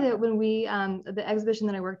 I will say that when we, the exhibition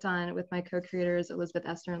that I worked on with my co-creators, Elizabeth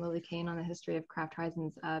Esther and Lily Kane, on the history of Craft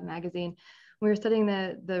Horizons magazine, we were studying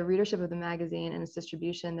the readership of the magazine and its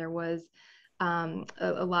distribution. There was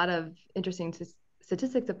a lot of interesting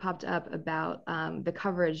statistics that popped up about the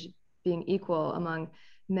coverage being equal among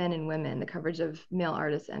men and women, the coverage of male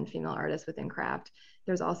artists and female artists within craft.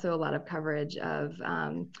 There's also a lot of coverage of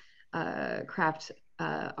craft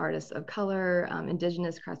artists of color,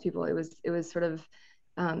 indigenous craftspeople. It was sort of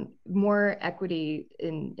more equity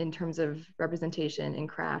in terms of representation in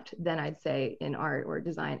craft than I'd say in art or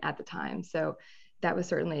design at the time. So that was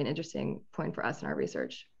certainly an interesting point for us in our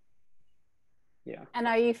research. Yeah. And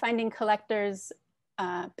are you finding collectors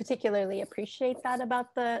particularly appreciate that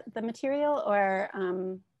about the material, or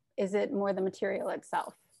is it more the material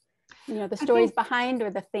itself? The stories behind, or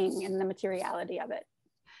the thing and the materiality of it?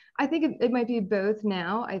 I think it might be both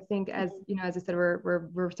now. I think as I said,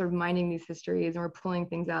 we're sort of mining these histories and we're pulling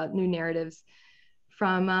things out, new narratives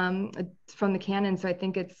from the canon. So I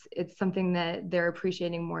think it's something that they're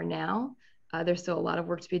appreciating more now. There's still a lot of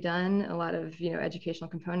work to be done, a lot of educational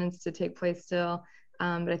components to take place still.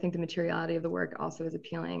 But I think the materiality of the work also is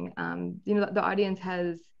appealing. The audience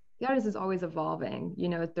is always evolving.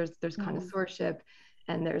 There's connoisseurship,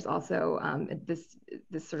 and there's also this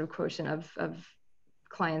sort of quotient of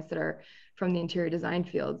clients that are from the interior design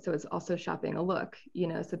field. So it's also shopping a look.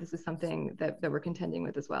 So this is something that we're contending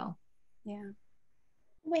with as well. Yeah.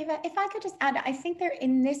 Wava, if I could just add, I think there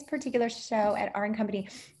in this particular show at Art and Company,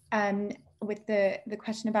 with the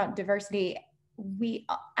question about diversity,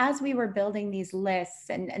 as we were building these lists,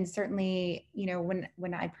 and certainly,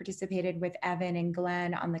 when I participated with Evan and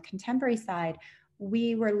Glenn on the contemporary side,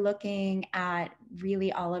 we were looking at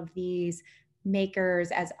really all of these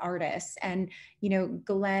makers as artists. And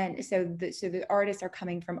Glenn, so the artists are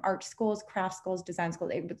coming from art schools, craft schools, design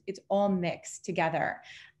schools. It's all mixed together.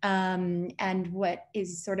 And what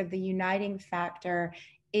is sort of the uniting factor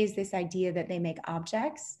is this idea that they make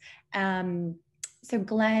objects. So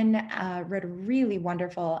Glenn wrote a really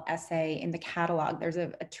wonderful essay in the catalog. There's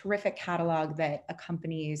a terrific catalog that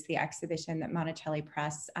accompanies the exhibition that Monticelli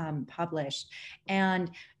Press published.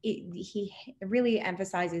 And he really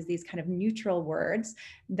emphasizes these kind of neutral words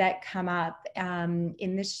that come up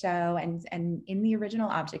in this show and in the original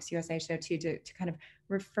Objects USA show too, to kind of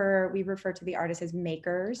we refer to the artists as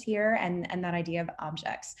makers here, and that idea of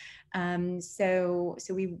objects. So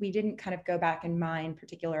we didn't kind of go back and mine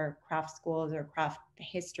particular craft schools or craft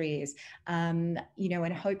histories, and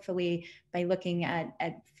hopefully by looking at,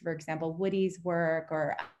 for example, Woody's work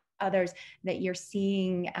or others, that you're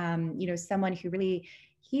seeing, someone who really,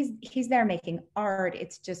 he's there making art.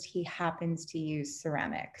 It's just he happens to use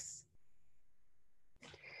ceramics.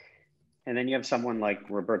 And then you have someone like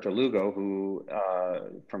Roberto Lugo, who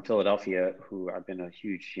from Philadelphia, who I've been a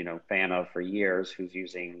huge fan of for years, who's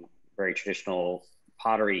using very traditional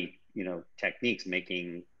pottery techniques,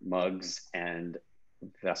 making mugs and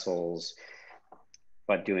vessels,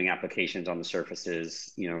 but doing applications on the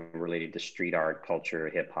surfaces related to street art, culture,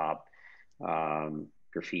 hip hop,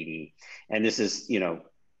 graffiti. And this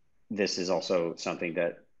is also something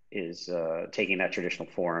that is taking that traditional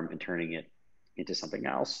form and turning it into something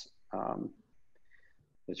else.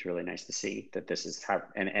 It's really nice to see that this is how,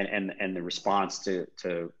 and the response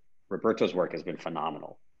to Roberto's work has been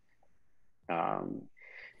phenomenal.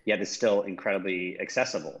 Yet it's still incredibly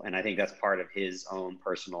accessible. And I think that's part of his own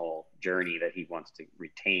personal journey that he wants to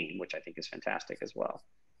retain, which I think is fantastic as well.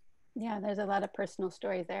 Yeah, there's a lot of personal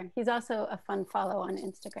stories there. He's also a fun follow on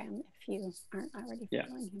Instagram if you aren't already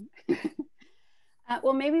following him.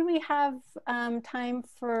 Well, maybe we have time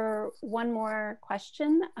for one more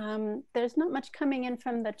question. There's not much coming in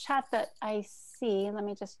from the chat that I see. Let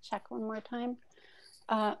me just check one more time.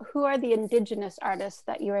 Who are the indigenous artists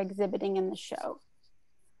that you're exhibiting in the show?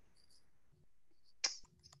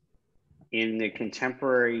 In the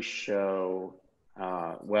contemporary show,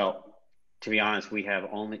 well, to be honest, we have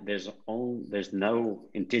there's no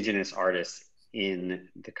indigenous artists in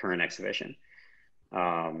the current exhibition.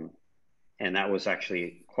 And that was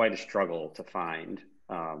actually quite a struggle to find.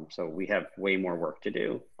 So we have way more work to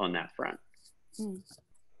do on that front.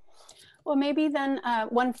 Well, maybe then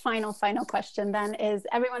one final question then is,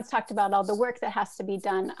 everyone's talked about all the work that has to be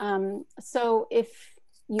done. So if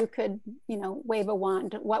you could, wave a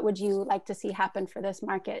wand, what would you like to see happen for this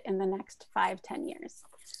market in the next 5-10 years?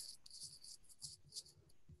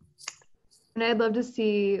 And I'd love to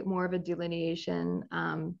see more of a delineation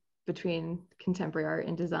between contemporary art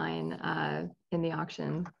and design in the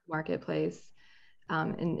auction marketplace,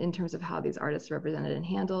 in terms of how these artists are represented and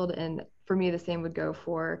handled. And for me, the same would go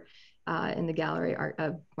for in the gallery art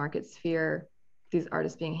market sphere, these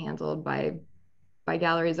artists being handled by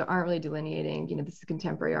galleries that aren't really delineating, this is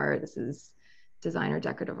contemporary art, this is design or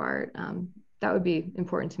decorative art. That would be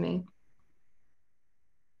important to me.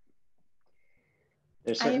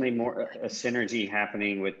 There's certainly more a synergy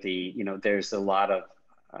happening with the, there's a lot of,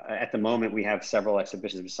 at the moment we have several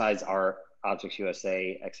exhibitions besides our Objects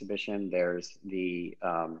USA exhibition. There's the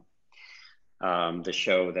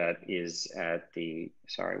show that is at the,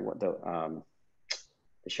 the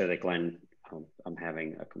show that Glenn, I'm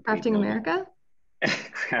having a complete Crafting America?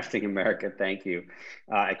 Crafting America, thank you,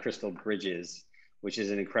 at Crystal Bridges, which is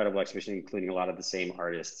an incredible exhibition, including a lot of the same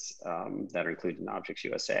artists that are included in Objects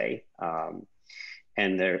USA.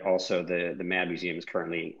 And they're also, the Mad Museum is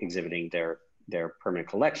currently exhibiting their permanent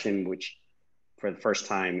collection, which for the first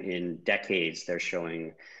time in decades, they're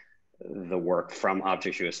showing the work from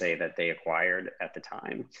Objects USA that they acquired at the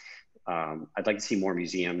time. I'd like to see more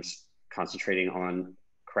museums concentrating on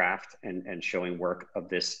craft and showing work of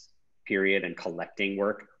this period and collecting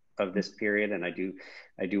work of this period. And I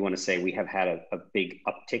do want to say we have had a big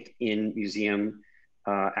uptick in museum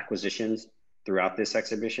acquisitions throughout this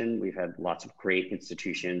exhibition. We've had lots of great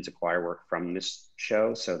institutions acquire work from this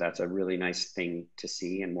show. So that's a really nice thing to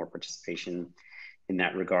see, and more participation in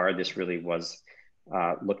that regard. This really was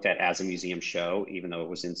looked at as a museum show, even though it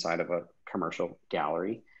was inside of a commercial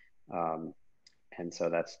gallery. And so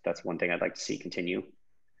that's one thing I'd like to see continue.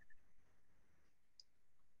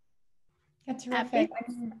 That's terrific.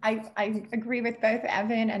 I agree with both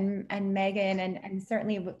Evan and Meaghan, and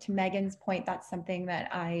certainly to Meaghan's point, that's something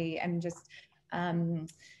that I am just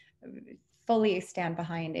fully stand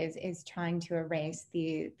behind, is trying to erase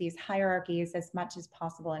these hierarchies as much as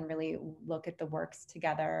possible and really look at the works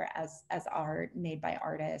together as art made by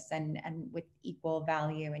artists and with equal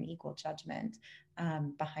value and equal judgment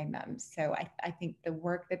behind them. So I think the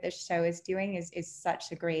work that this show is doing is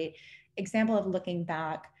such a great example of looking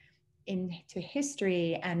back into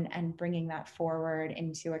history and bringing that forward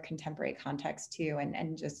into a contemporary context too.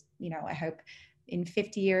 And just, I hope in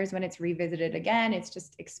 50 years when it's revisited again, it's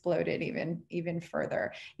just exploded even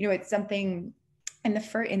further. It's something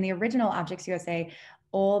in the original Objects USA,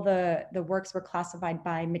 all the works were classified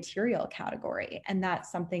by material category. And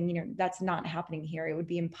that's something, that's not happening here. It would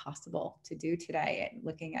be impossible to do today,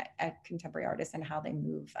 looking at contemporary artists and how they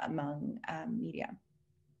move among media.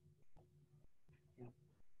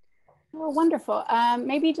 Oh, wonderful.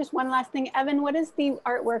 Maybe just one last thing. Evan, what is the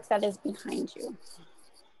artwork that is behind you?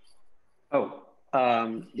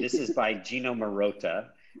 This is by Gino Marotta.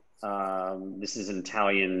 This is an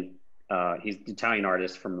Italian, he's an Italian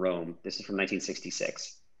artist from Rome. This is from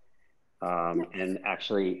 1966. And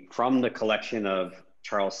actually from the collection of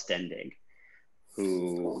Charles Stendig,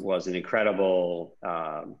 who was an incredible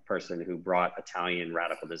person who brought Italian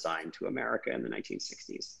radical design to America in the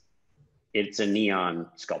 1960s. It's a neon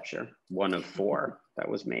sculpture, one of 4 that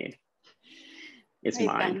was made. It's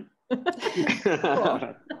mine. Cool.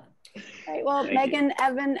 All right, well, Meaghan,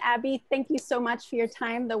 Evan, Abby, thank you so much for your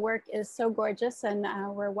time. The work is so gorgeous, and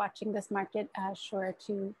we're watching this market sure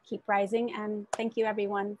to keep rising. And thank you,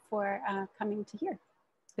 everyone, for coming to here.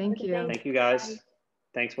 Thank you. Thank you, guys. Bye.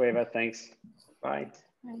 Thanks, Wava. Thanks. Bye.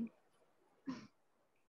 Bye.